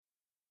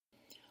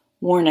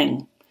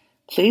Warning: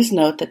 Please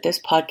note that this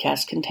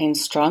podcast contains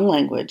strong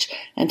language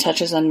and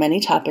touches on many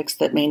topics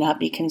that may not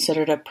be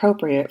considered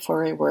appropriate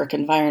for a work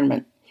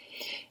environment.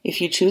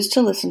 If you choose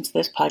to listen to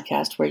this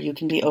podcast where you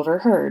can be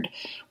overheard,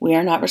 we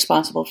are not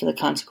responsible for the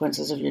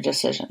consequences of your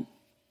decision.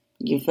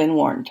 You've been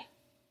warned.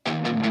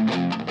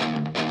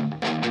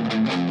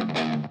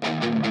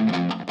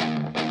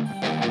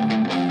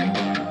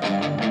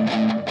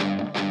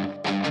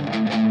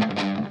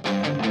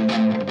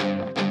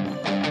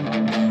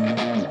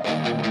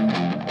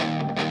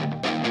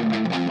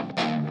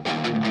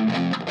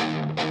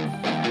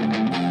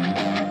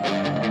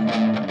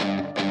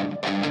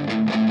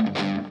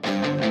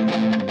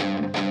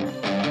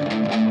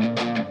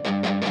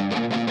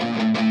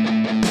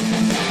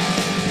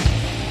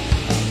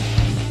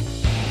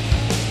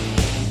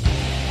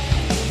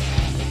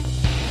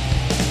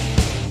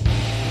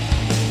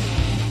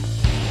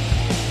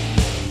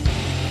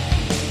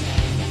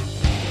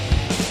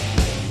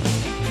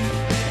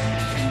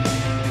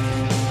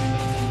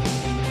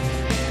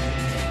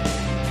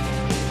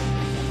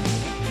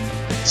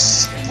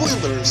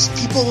 Spoilers,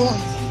 people.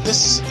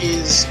 This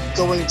is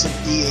going to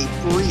be a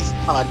brief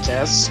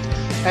podcast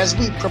as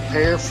we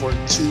prepare for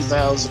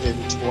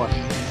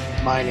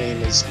 2020. My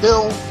name is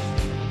Bill.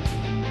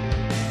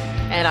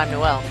 And I'm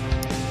Noelle.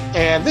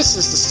 And this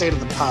is the State of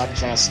the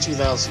Podcast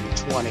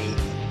 2020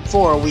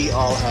 for We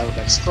All Have an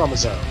X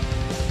Chromosome.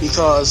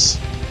 Because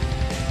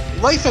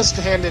life has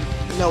handed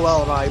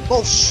Noelle and I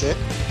both shit,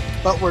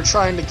 but we're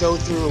trying to go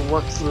through and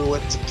work through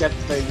it to get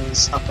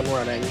things up and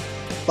running.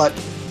 But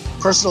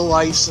personal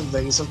lives and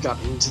things have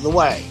gotten into the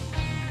way.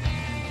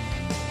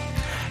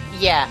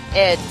 Yeah,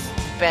 it's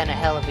been a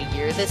hell of a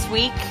year this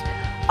week.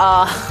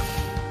 And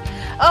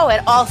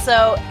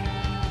also,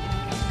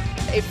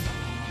 if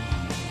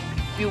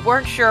you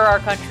weren't sure our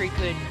country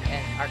could,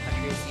 and our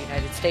country is the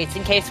United States,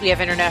 in case we have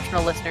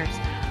international listeners.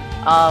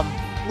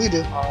 We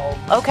do.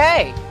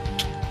 Okay.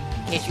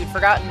 In case you'd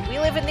forgotten, we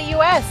live in the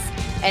U.S.,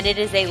 and it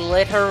is a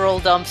literal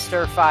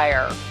dumpster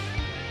fire.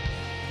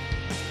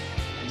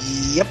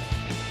 Yep.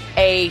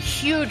 A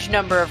huge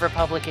number of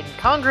Republican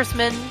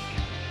congressmen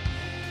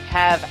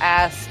have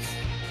asked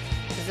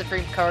the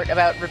Supreme Court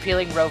about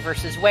repealing Roe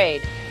versus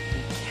Wade.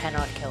 We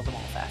cannot kill them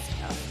all fast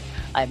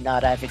enough. I'm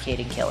not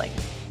advocating killing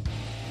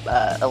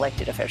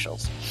elected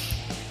officials.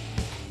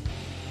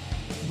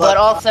 But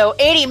also,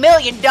 $80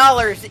 million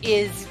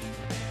is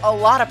a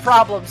lot of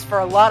problems for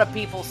a lot of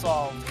people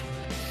solved.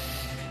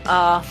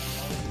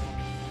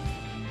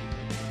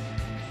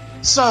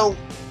 So,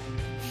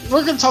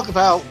 we're going to talk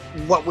about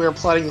what we're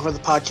planning for the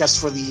podcast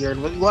for the year,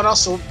 and we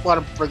also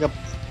want to bring up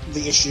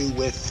the issue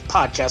with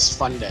podcast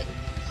funding.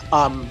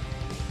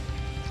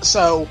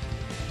 So,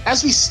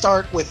 as we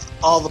start with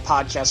all the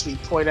podcasts, we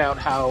point out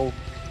how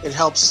it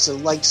helps to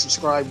like,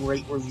 subscribe,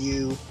 rate,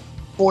 review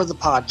for the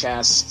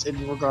podcast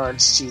in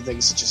regards to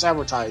things such as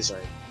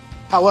advertising.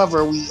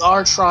 However, we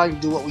are trying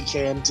to do what we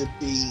can to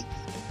be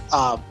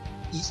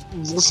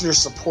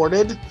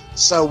listener-supported,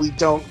 so we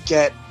don't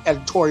get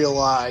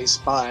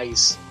editorialized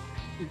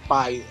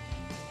by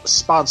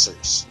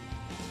sponsors.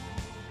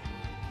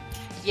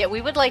 Yeah,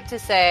 we would like to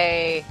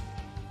say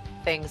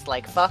things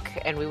like fuck,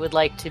 and we would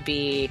like to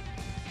be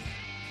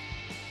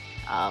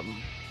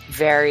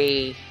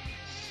very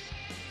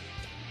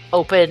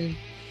open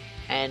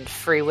and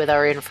free with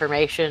our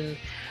information.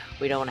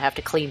 We don't have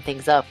to clean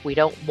things up. We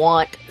don't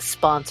want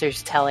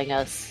sponsors telling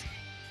us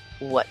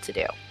what to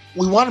do.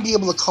 We want to be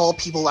able to call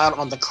people out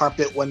on the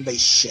carpet when they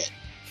shit.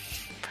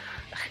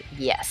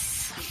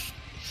 Yes.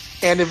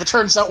 And if it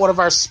turns out one of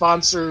our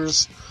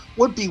sponsors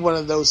would be one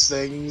of those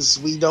things,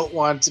 we don't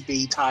want to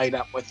be tied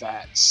up with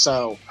that.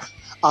 So,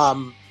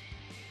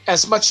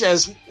 as much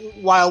as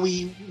while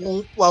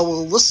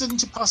we'll listen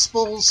to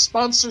possible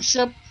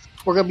sponsorship,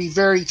 we're going to be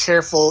very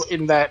careful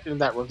in that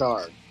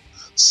regard.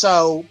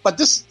 So, but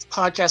this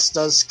podcast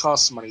does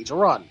cost money to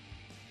run.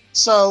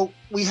 So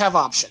we have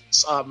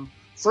options.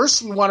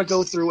 First, we want to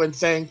go through and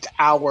thank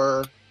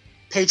our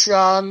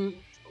Patreon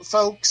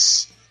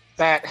folks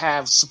that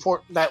have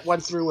support that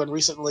went through and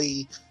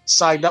recently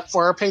signed up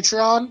for our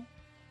Patreon.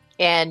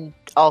 And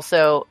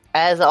also,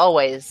 as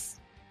always,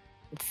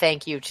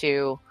 thank you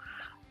to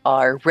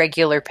our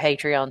regular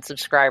Patreon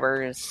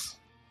subscribers.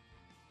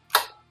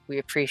 We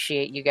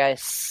appreciate you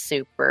guys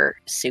super,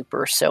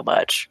 super so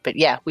much. But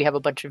yeah, we have a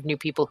bunch of new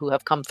people who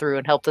have come through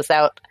and helped us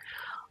out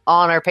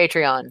on our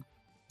Patreon.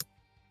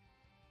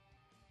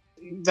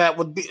 That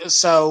would be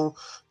so.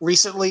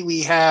 Recently,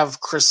 we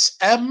have Chris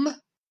M.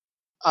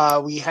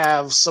 We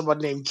have someone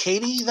named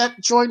Katie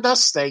that joined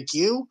us. Thank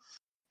you.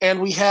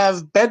 And we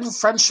have Ben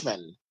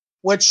Frenchman,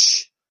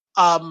 which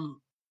I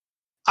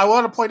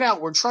want to point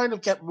out, we're trying to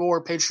get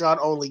more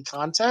Patreon-only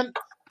content.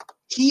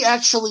 He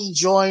actually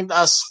joined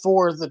us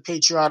for the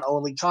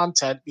Patreon-only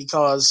content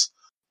because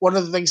one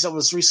of the things that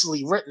was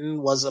recently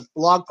written was a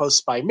blog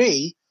post by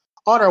me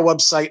on our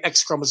website,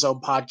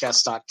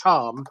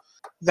 xchromosomepodcast.com,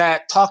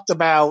 that talked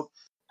about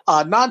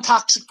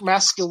non-toxic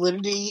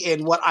masculinity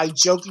in what I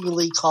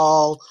jokingly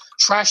call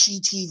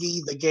trashy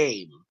TV the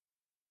game.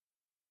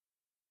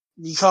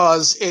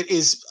 because it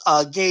is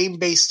a game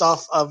based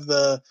off of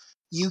the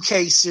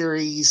UK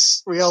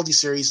reality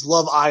series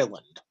Love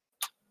Island.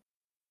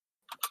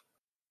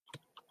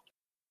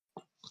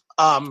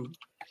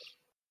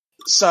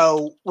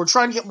 So we're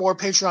trying to get more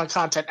Patreon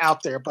content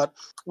out there, but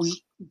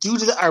due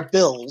to our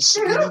bills,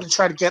 we need to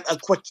try to get a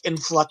quick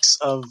influx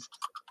of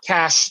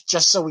cash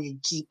just so we can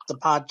keep the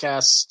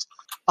podcast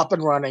up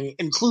and running,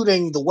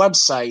 including the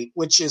website,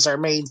 which is our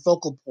main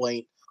focal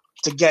point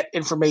to get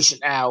information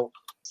out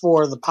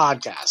for the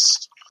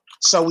podcast.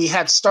 So we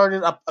had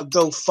started up a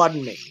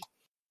GoFundMe.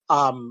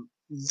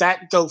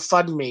 That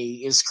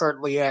GoFundMe is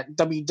currently at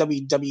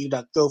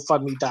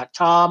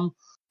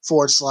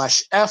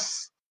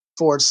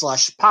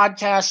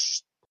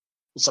www.gofundme.com/f/podcast.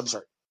 I'm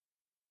sorry.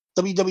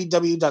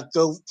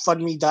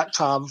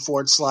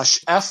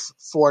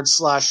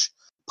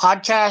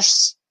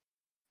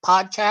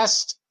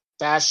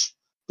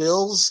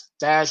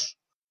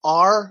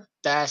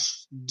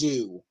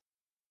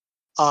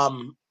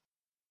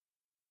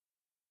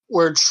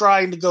 We're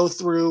trying to go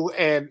through,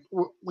 and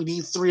we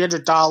need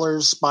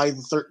 $300 by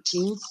the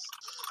 13th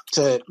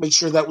to make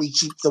sure that we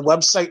keep the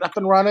website up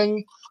and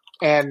running.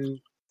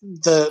 And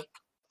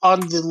on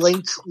the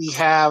link, we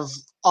have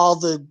all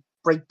the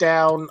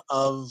breakdown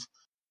of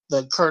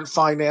the current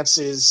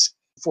finances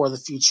for the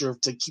future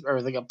to keep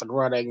everything up and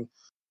running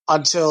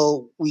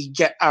until we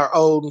get our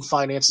own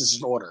finances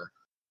in order.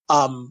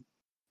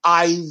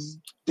 I've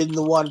been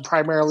the one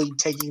primarily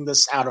taking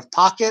this out of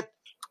pocket.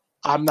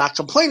 I'm not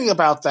complaining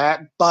about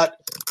that, but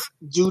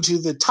due to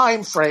the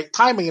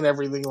timing and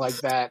everything like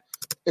that,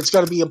 it's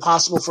going to be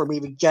impossible for me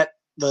to get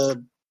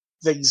the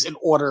things in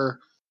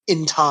order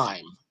in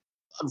time,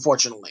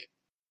 unfortunately.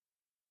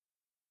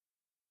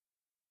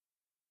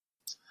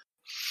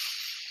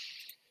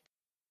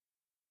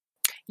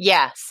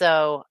 Yeah,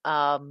 so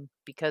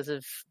because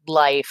of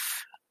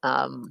life,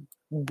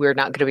 we're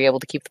not going to be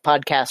able to keep the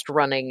podcast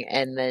running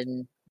and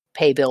then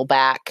pay Bill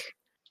back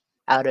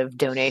out of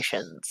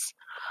donations.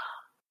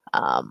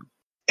 And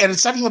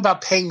it's not even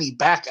about paying me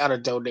back out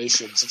of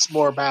donations. It's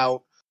more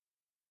about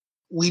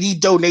we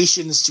need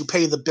donations to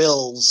pay the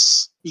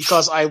bills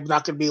because I'm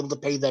not going to be able to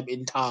pay them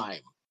in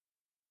time.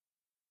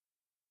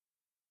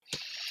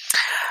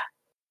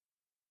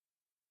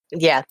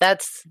 Yeah,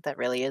 that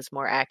really is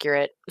more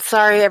accurate.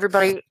 Sorry,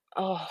 everybody.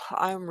 Oh,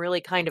 I'm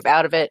really kind of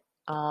out of it.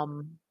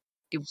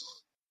 We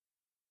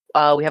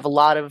have a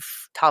lot of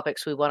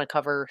topics we want to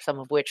cover, some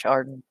of which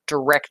are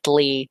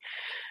directly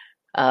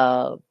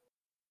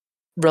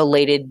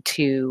related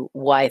to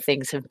why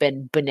things have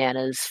been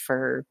bananas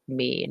for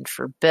me and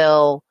for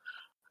Bill.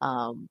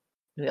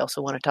 We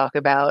also want to talk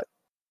about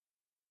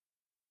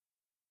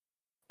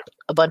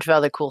a bunch of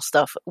other cool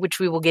stuff, which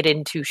we will get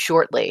into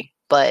shortly.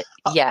 But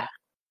yeah.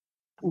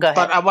 Go ahead.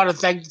 But I want to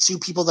thank 2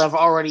 people that have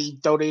already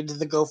donated to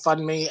the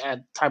GoFundMe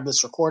at time of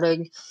this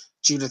recording,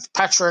 Judith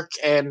Patrick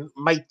and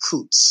Mike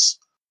Coots.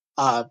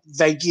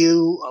 Thank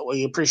you.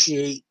 We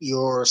appreciate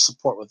your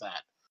support with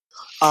that.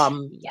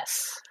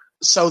 Yes.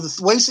 So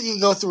the ways that you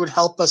can go through and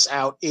help us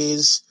out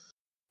is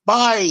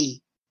by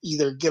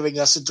either giving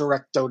us a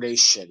direct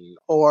donation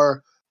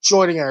or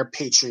joining our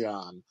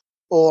Patreon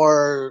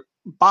or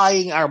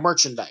buying our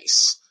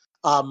merchandise.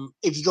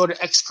 If you go to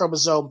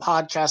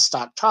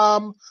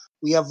xchromosomepodcast.com,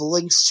 we have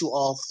links to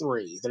all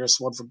 3. There's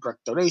one for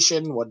direct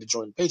donation, one to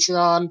join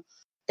Patreon,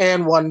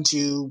 and one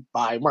to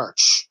buy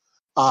merch.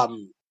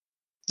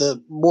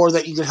 The more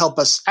that you can help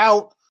us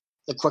out,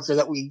 the quicker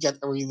that we get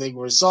everything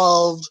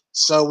resolved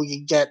so we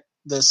can get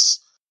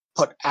this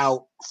put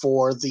out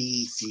for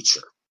the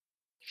future.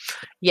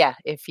 Yeah,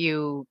 if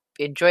you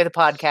enjoy the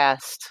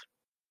podcast,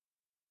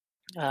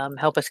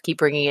 help us keep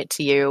bringing it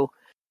to you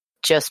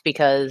just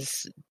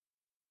because,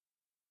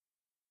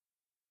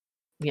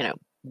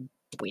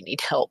 we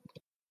need help.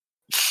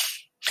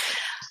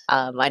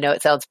 I know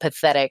it sounds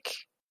pathetic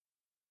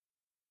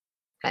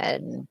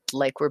and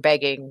like we're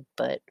begging,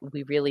 but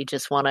we really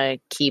just want to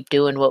keep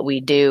doing what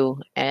we do.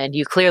 And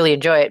you clearly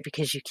enjoy it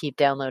because you keep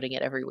downloading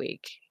it every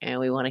week. And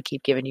we want to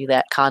keep giving you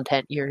that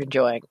content you're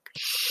enjoying.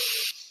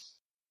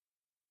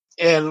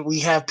 And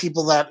we have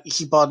people that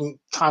keep on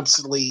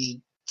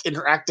constantly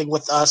interacting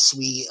with us.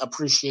 We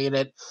appreciate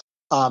it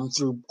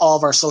through all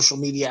of our social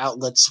media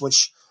outlets,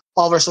 which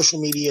all of our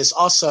social media is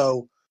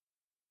also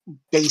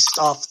based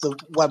off the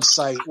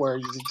website where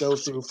you can go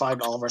through and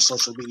find all of our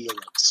social media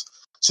links.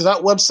 So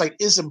that website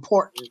is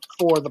important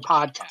for the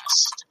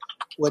podcast,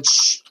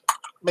 which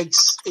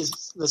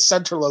is the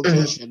center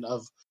location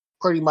of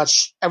pretty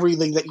much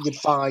everything that you can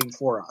find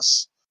for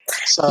us.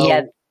 So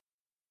yeah,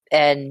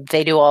 and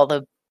they do all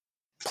the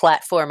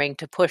platforming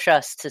to push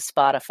us to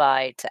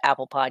Spotify, to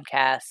Apple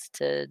Podcasts,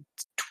 to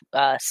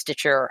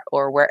Stitcher,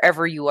 or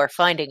wherever you are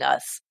finding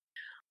us.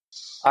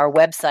 Our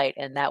website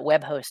and that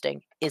web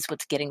hosting is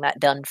what's getting that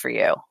done for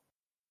you.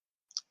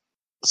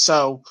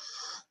 So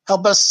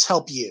help us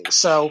help you.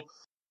 So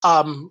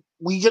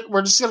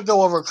we're just going to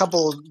go over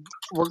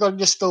we're going to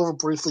just go over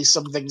briefly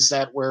some things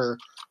that we're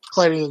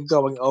planning on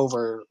going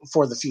over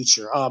for the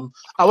future. I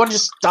want to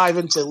just dive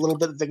into a little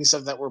bit of things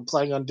that we're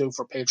planning on doing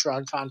for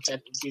Patreon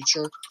content in the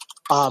future.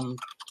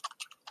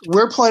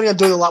 we're planning on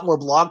doing a lot more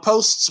blog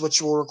posts,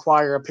 which will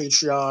require a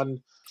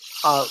Patreon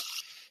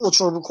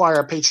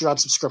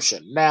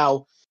subscription.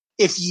 Now,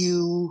 if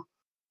you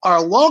are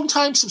a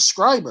longtime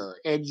subscriber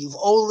and you've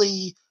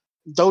only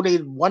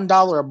donated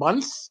 $1 a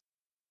month,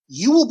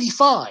 you will be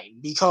fine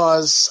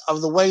because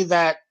of the way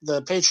that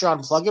the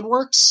Patreon plugin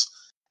works.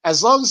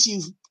 As long as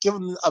you've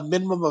given a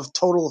minimum of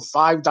total of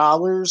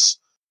 $5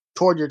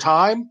 toward your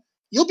time,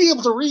 you'll be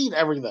able to read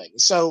everything.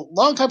 So,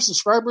 longtime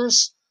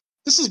subscribers,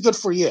 this is good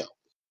for you.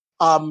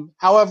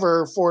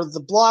 However, for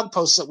the blog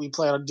posts that we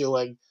plan on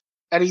doing,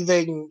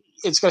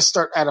 it's going to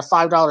start at a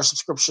 $5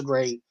 subscription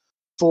rate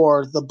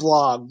for the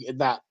blog in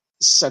that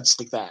sense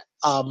like that.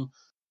 I'm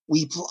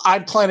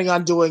planning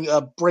on doing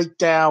a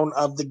breakdown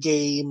of the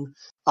game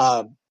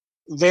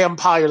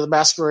Vampire the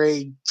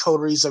Masquerade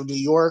Coteries of New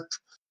York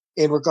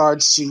in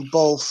regards to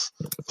both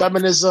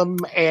feminism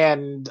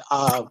and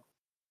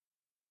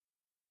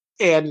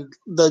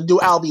the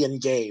New Albion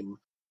game.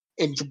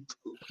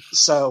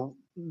 So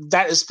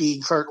that is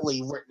being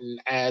currently written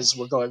as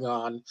we're going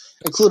on,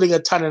 including a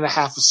ton and a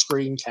half of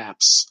screen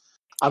caps.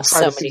 I'm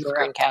trying to figure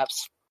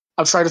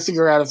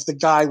out if the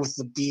guy with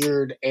the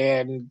beard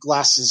and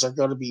glasses are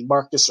going to be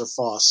Marcus or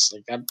Faust.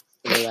 I'm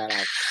figuring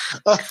that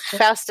out.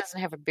 Faust doesn't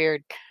have a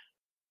beard.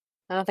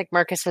 I don't think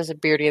Marcus has a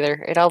beard either.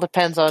 It all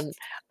depends on,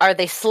 are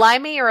they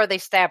slimy or are they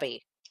stabby?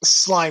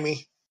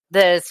 Slimy.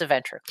 That's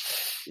Adventure.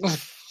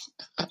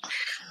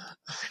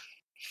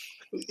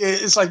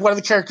 It's like one of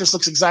the characters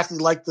looks exactly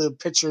like the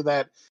picture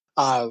that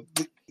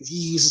he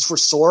uses for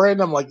Soren.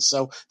 I'm like,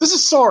 so this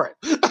is Soren.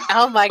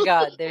 Oh my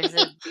god, there's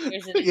an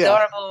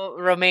adorable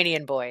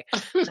Romanian boy.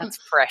 That's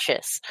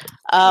precious.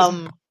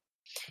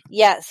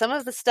 Yeah, some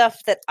of the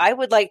stuff that I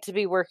would like to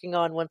be working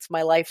on once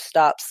my life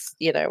stops,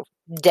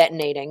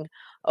 detonating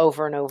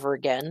over and over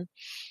again,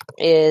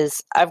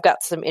 is I've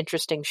got some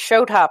interesting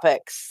show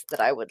topics that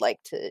I would like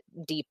to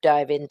deep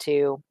dive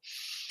into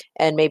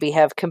and maybe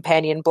have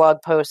companion blog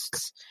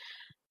posts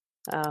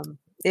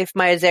if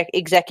my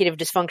executive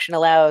dysfunction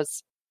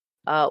allows.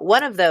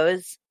 One of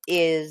those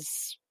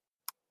is,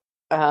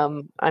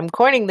 I'm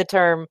coining the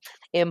term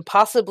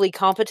impossibly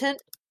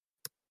competent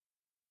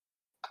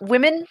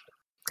women.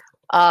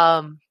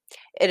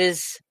 It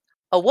is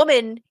a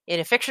woman in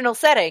a fictional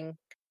setting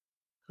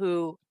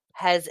who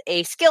has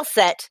a skill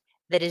set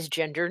that is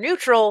gender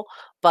neutral,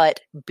 but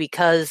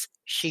because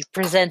she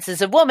presents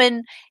as a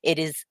woman, it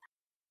is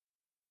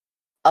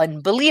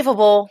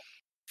unbelievable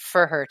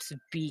for her to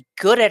be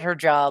good at her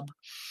job.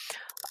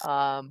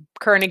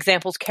 Current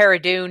examples: Cara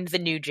Dune, the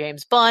new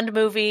James Bond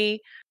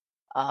movie,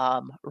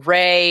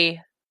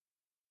 Rey,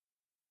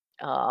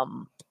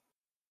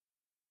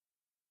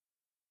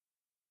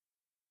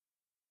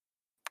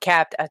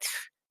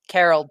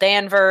 Carol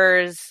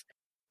Danvers.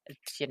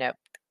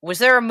 Was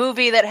there a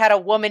movie that had a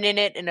woman in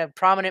it in a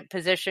prominent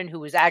position who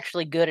was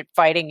actually good at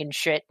fighting and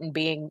shit and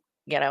being,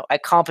 a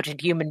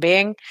competent human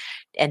being,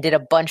 and did a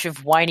bunch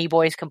of whiny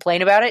boys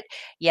complain about it?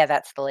 Yeah,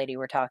 that's the lady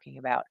we're talking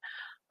about.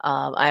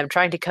 I'm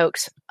trying to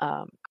coax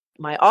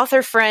my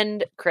author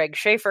friend, Craig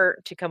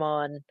Schaefer, to come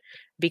on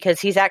because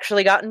he's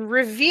actually gotten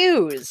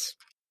reviews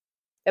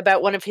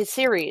about one of his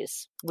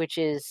series, which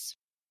is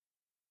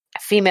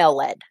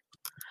female-led.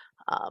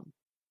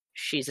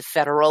 She's a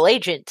federal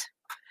agent,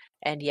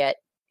 and yet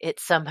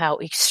it's somehow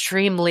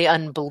extremely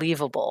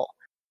unbelievable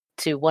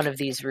to one of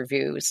these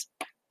reviews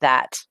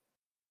that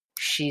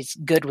she's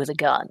good with a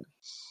gun.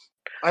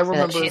 I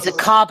remember she's a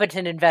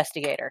competent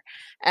investigator.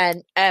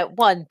 And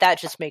one, that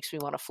just makes me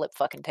want to flip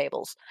fucking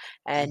tables.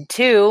 And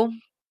two,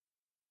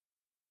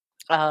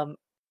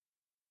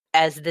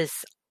 as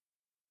this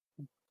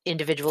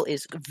individual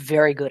is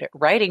very good at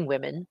writing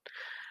women,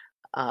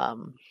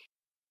 and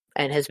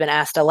has been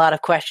asked a lot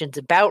of questions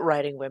about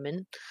writing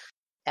women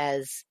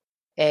as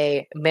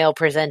a male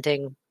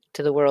presenting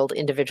to the world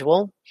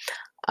individual.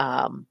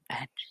 And,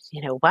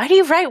 why do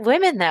you write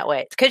women that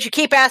way? It's because you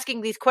keep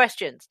asking these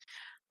questions.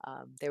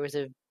 There was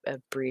a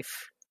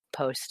brief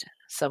post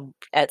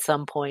at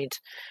some point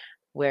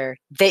where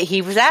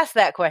he was asked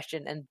that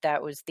question, and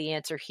that was the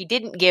answer he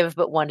didn't give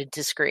but wanted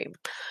to scream.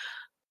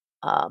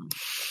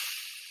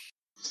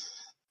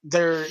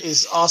 There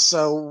is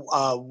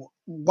also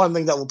one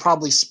thing that will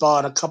probably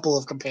spawn a couple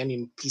of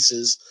companion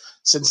pieces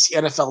since the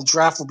NFL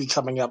draft will be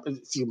coming up in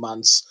a few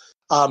months.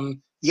 The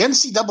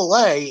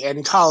NCAA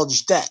and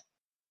college debt.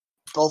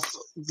 Both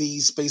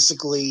these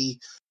basically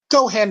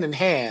go hand in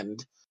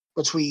hand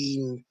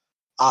between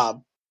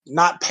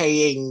not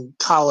paying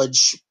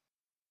college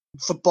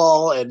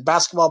football and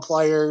basketball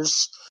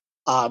players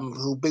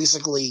who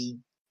basically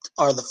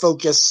are the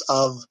focus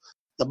of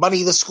the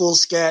money the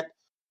schools get,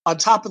 on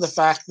top of the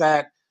fact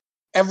that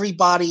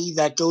everybody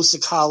that goes to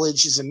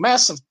college is in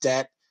massive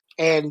debt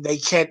and they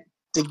can't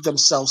dig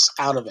themselves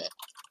out of it.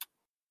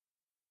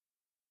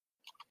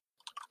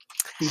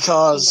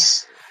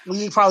 Because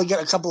we probably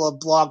get a couple of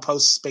blog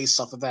posts based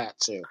off of that,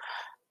 too.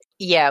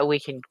 Yeah, we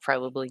can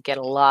probably get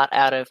a lot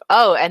out of...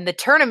 Oh, and the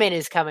tournament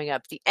is coming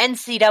up. The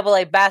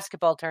NCAA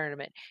basketball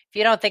tournament. If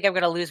you don't think I'm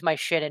going to lose my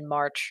shit in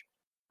March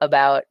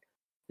about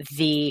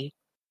the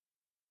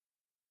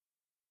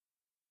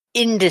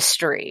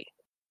industry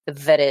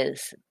that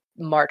is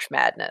March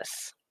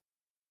Madness,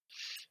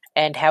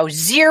 and how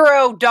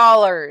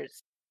 $0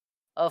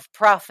 of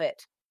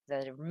profit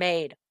that are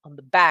made on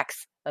the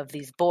backs of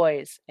these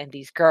boys and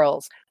these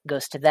girls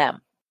goes to them.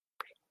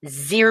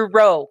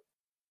 0.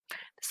 The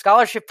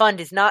scholarship fund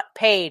is not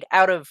paid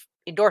out of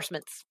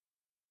endorsements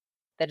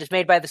that is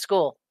made by the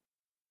school,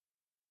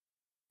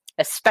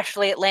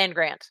 especially at land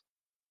grant.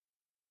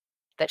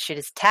 That shit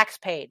is tax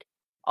paid.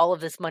 All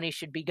of this money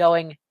should be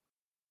going.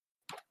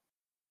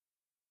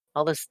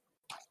 All this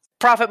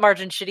profit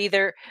margin should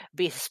either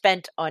be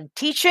spent on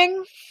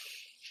teaching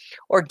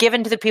or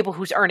given to the people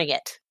who's earning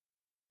it,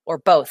 or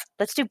both.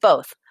 Let's do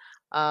both.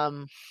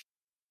 Then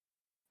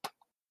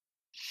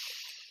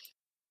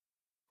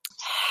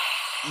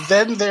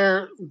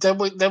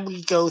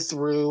we go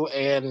through,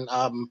 and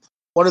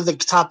one of the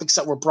topics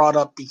that were brought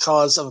up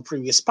because of a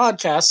previous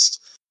podcast,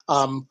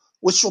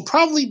 which will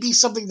probably be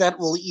something that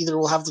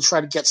we'll have to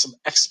try to get some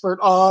expert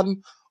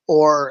on,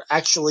 or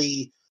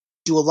actually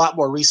do a lot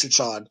more research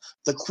on: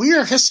 the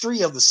queer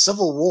history of the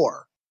Civil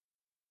War.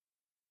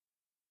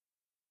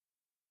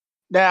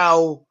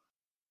 Now,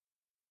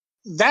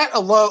 that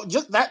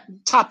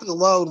topic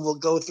alone will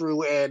go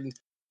through and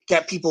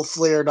get people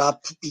flared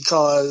up,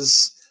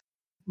 because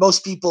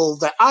most people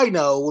that I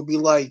know would be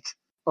like,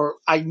 or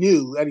I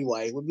knew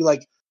anyway, would be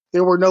like,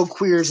 there were no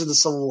queers in the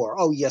Civil War.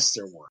 Oh, yes,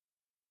 there were.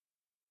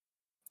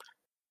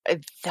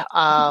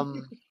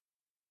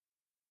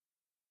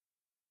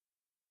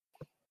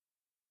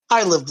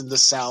 I lived in the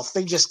South.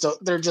 They're just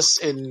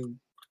in,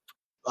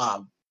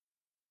 I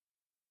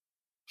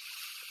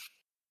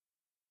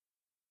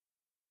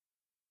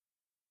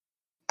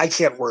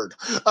can't word.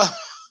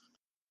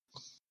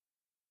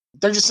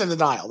 They're just in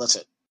denial. That's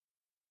it.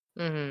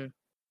 Mm-hmm.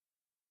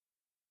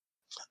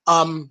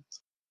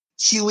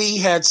 Huey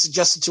had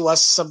suggested to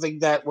us something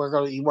that we're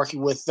going to be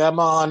working with them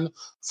on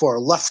for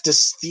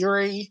leftist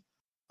theory.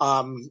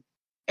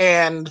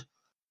 And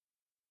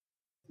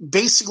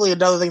basically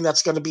another thing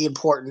that's going to be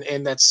important,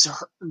 and that's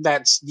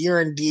near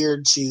and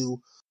dear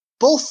to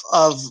both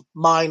of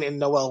mine and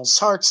Noelle's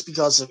hearts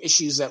because of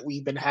issues that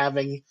we've been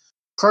having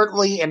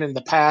currently and in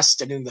the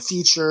past and in the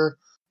future,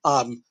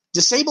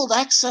 disabled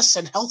access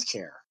and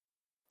healthcare.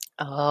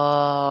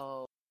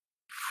 Oh.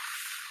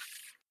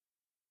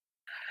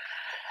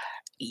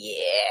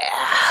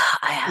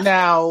 Yeah.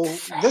 Now,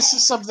 this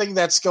is something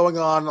that's going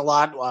on a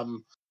lot.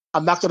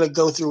 I'm not going to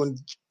go through and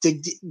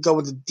go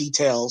into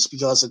details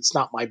because it's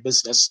not my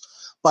business.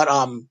 But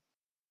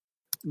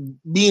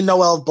me and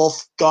Noelle have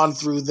both gone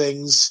through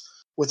things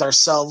with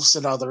ourselves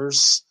and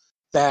others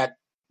that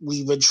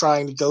we've been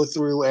trying to go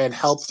through and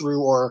help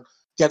through or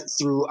get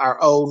through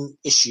our own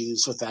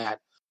issues with that.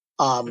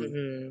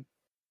 And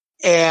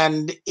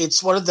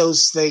it's one of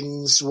those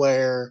things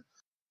where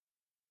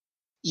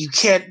you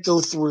can't go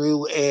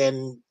through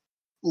and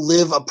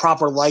live a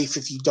proper life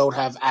if you don't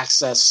have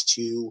access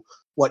to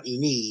what you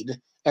need.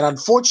 And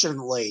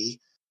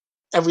unfortunately,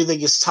 everything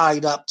is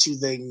tied up to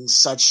things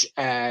such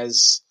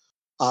as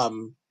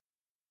income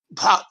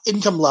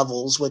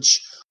levels,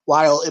 which,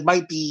 while it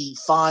might be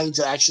fine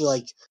to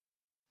actually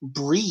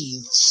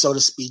breathe, so to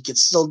speak,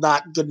 it's still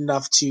not good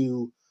enough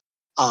to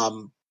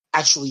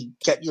actually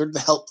get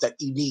the help that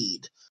you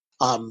need.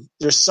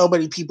 There's so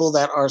many people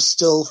that are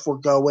still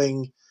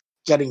foregoing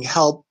getting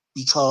help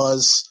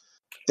because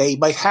they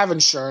might have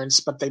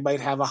insurance, but they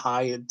might have a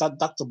high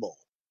deductible.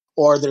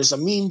 Or there's a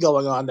meme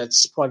going on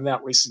that's pointed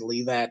out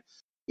recently that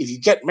if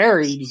you get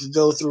married, you can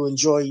go through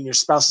enjoying your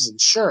spouse's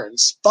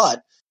insurance,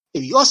 but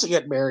if you also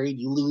get married,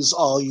 you lose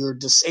all your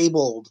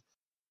disabled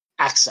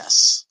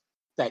access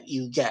that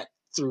you get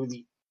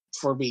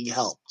for being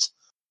helped.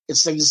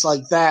 It's things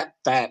like that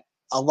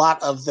a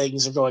lot of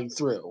things are going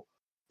through.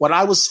 When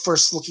I was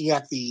first looking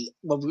at the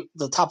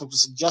topic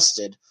was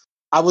suggested,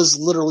 I was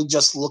literally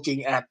just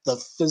looking at the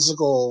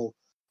physical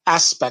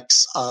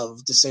aspects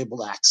of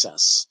disabled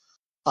access.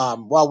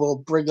 While we'll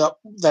bring up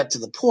that to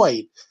the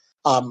point,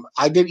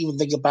 I didn't even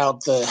think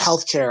about the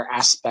healthcare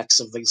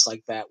aspects of things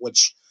like that,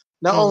 which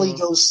not only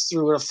goes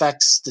through and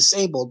affects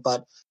disabled,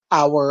 but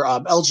our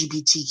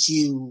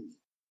LGBTQ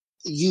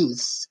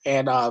youth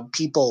and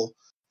people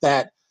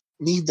that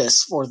need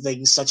this for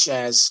things such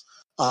as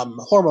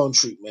hormone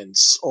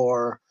treatments,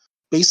 or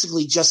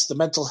basically just the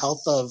mental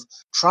health of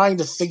trying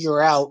to figure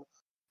out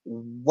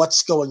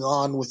what's going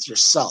on with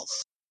yourself.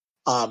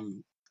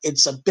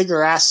 It's a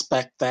bigger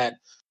aspect that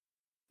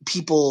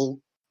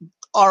people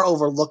are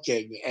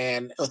overlooking,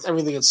 and with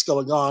everything that's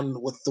going on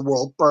with the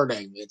world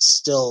burning, it's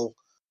still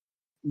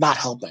not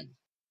helping.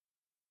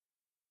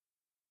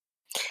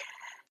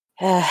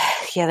 Yeah,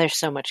 there's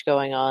so much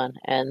going on,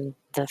 and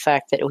the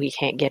fact that we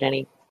can't get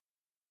any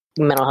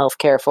mental health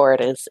care for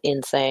it is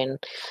insane.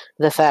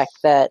 The fact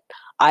that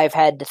I've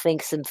had to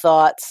think some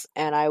thoughts,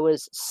 and I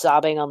was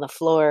sobbing on the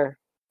floor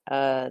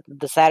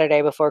the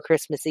Saturday before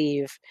Christmas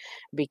Eve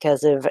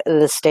because of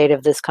the state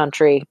of this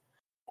country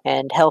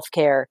and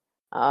healthcare.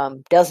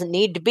 Doesn't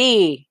need to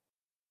be.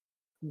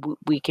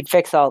 We could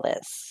fix all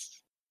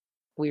this.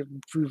 We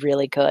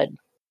really could.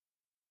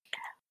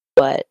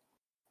 But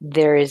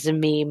there is a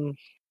meme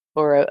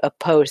or a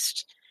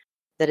post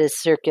that is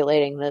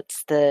circulating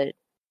that's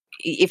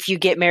if you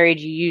get married,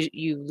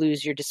 you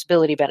lose your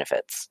disability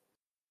benefits.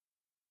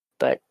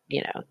 But,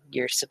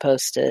 you're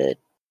supposed to,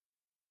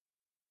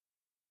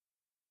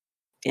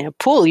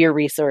 pool your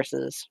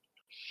resources.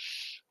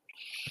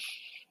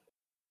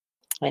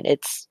 And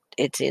it's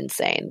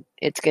insane.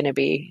 It's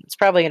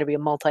probably going to be a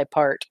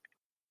multi-part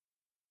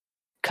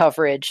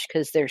coverage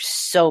because there's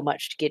so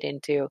much to get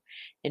into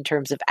in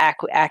terms of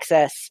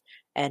access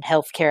and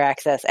healthcare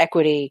access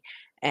equity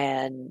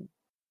and,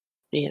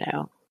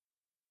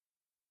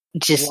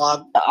 just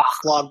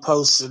blog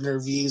posts and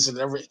interviews and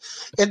everything.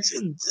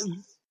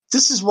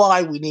 This is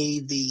why we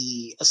need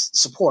the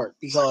support,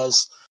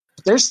 because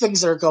there's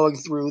things that are going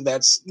through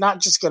that's not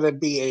just going to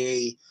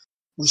be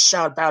we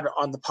shout about it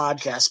on the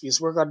podcast,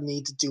 because we're going to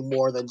need to do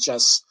more than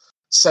just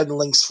send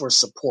links for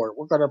support.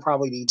 We're going to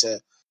probably need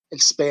to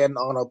expand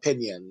on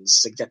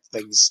opinions to get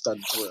things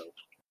done through.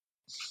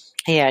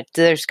 Yeah,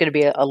 there's going to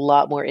be a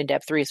lot more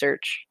in-depth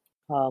research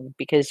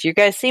because you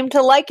guys seem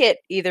to like it,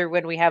 either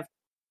when we have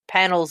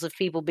panels of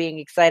people being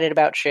excited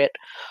about shit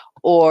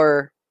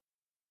or,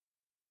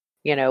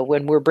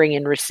 when we're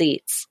bringing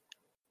receipts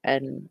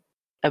and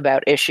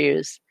about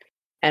issues.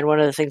 And one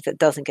of the things that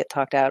doesn't get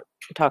talked about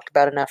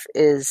enough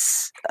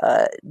is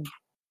the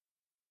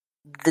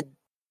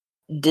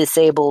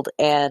disabled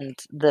and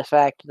the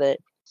fact that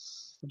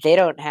they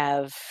don't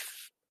have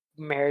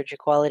marriage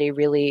equality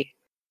really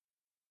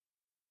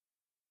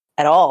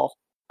at all,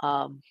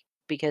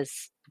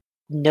 because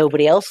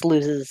nobody else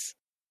loses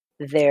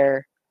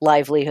their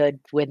livelihood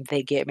when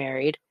they get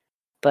married,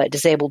 but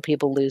disabled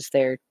people lose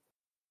their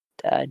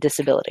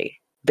disability,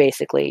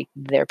 basically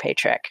their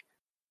paycheck.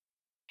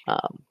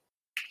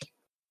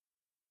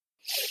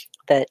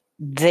 That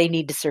they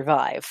need to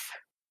survive.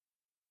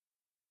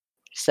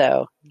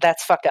 So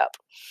that's fucked up.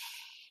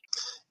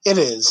 It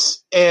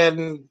is.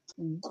 And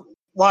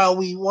while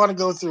we want to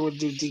go through and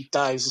do deep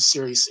dives of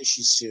serious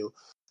issues too,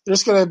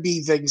 there's going to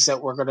be things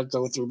that we're going to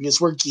go through because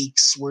we're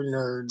geeks, we're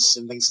nerds,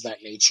 and things of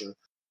that nature.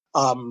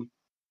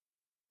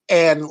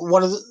 And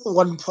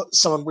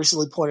someone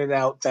recently pointed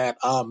out that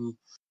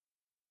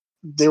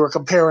they were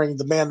comparing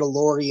The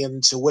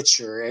Mandalorian to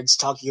Witcher, and it's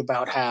talking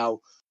about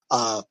how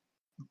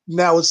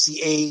now it's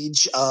the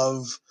age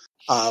of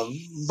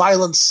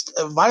violent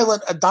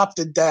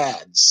adopted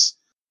dads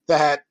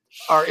that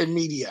are in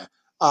media,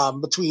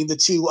 between the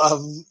two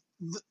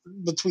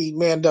between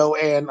Mando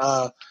and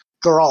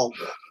Geralt,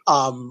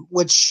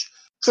 which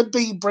could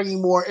be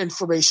bringing more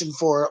information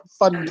for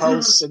fun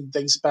posts and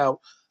things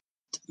about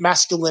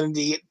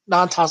masculinity,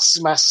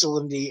 non-toxic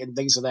masculinity, and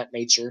things of that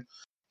nature.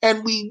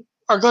 And we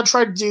are going to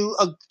try to do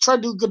a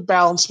good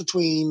balance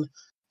between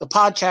the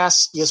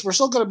podcast. Yes, we're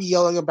still going to be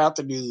yelling about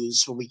the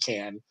news when we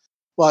can,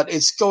 but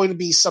it's going to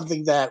be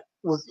something that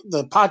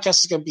the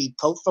podcast is going to be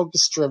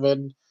focus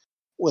driven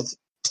with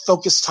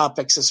focused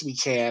topics as we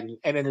can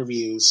and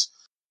interviews,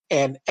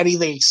 and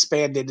anything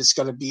expanded is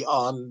going to be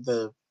on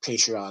the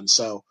Patreon.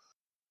 So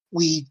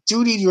we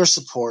do need your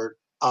support.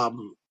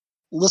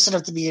 Listen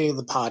at the beginning of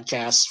the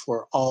podcast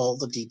for all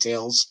the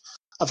details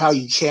of how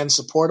you can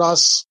support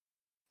us.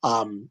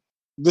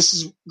 This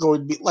is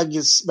going to be, like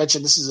you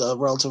mentioned, this is a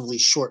relatively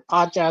short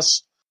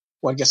podcast.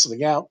 Want to get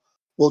something out.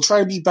 We'll try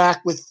to be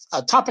back with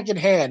a topic in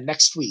hand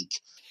next week.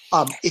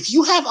 If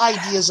you have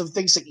ideas of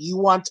things that you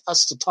want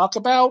us to talk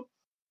about,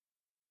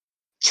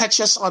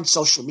 catch us on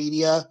social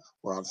media.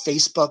 We're on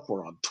Facebook.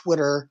 We're on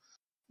Twitter.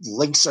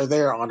 Links are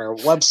there on our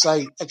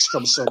website,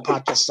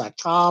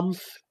 xchromosomepodcast.com.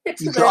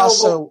 You can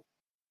also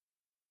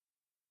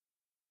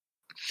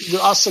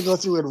go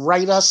through and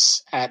write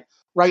us at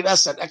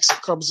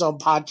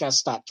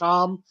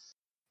xchromosomepodcast.com.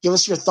 Give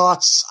us your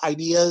thoughts,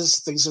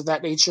 ideas, things of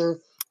that nature,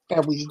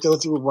 and we can go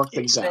through and work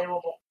things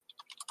out.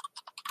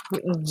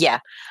 Yeah.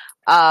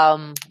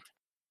 The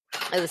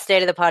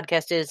state of the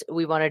podcast is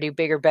we want to do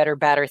bigger, better,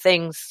 badder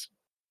things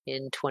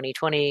in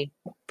 2020,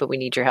 but we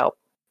need your help.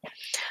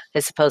 I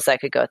suppose that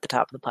could go at the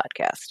top of the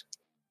podcast.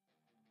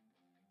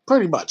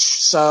 Pretty much.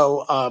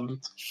 So,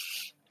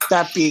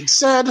 that being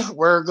said,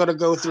 we're going to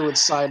go through and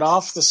sign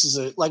off. This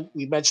is like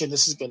we mentioned,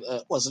 this is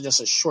wasn't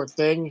just a short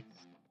thing.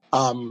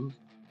 Let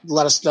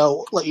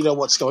you know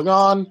what's going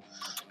on.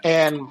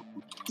 And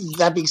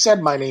that being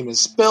said, my name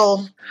is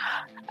Bill.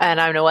 And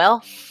I'm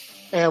Noelle.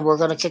 And we're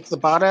going to kick the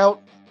bot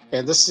out.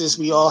 And this is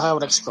We All Have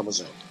an X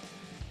Chromosome.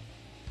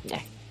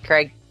 Yeah.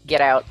 Craig,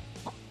 get out.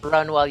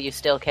 Run while you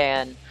still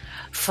can.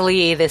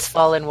 Flee this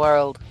fallen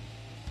world.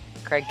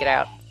 Craig, get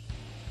out.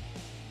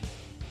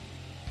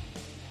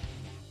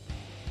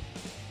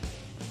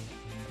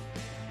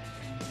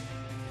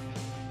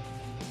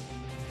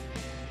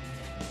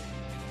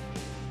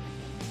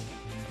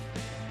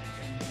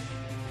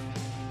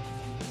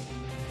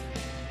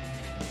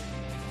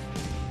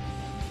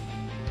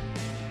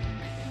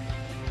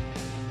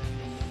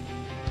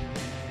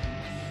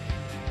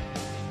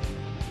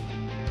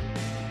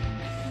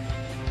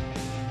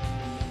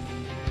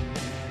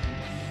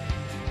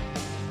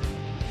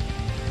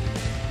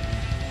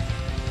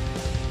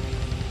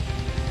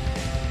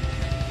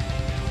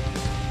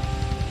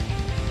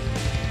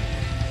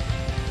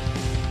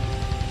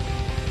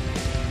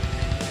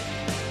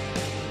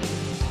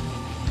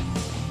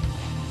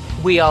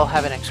 We All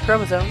Have an X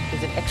Chromosome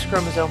is an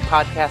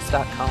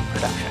xchromosomepodcast.com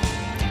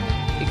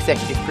production.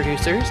 Executive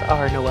producers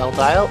are Noel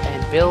Dial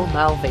and Bill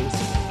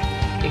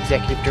Malvasi.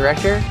 Executive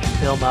Director,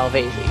 Bill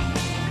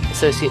Malvasi.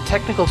 Associate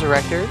Technical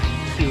Director,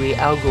 Huey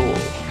Algool.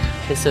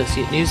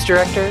 Associate News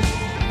Director,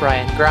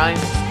 Brian Grimes.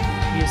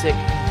 Music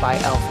by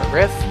Alpha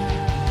Riff.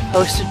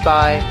 Hosted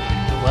by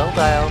Noel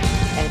Dial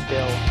and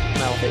Bill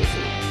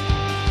Malvasi.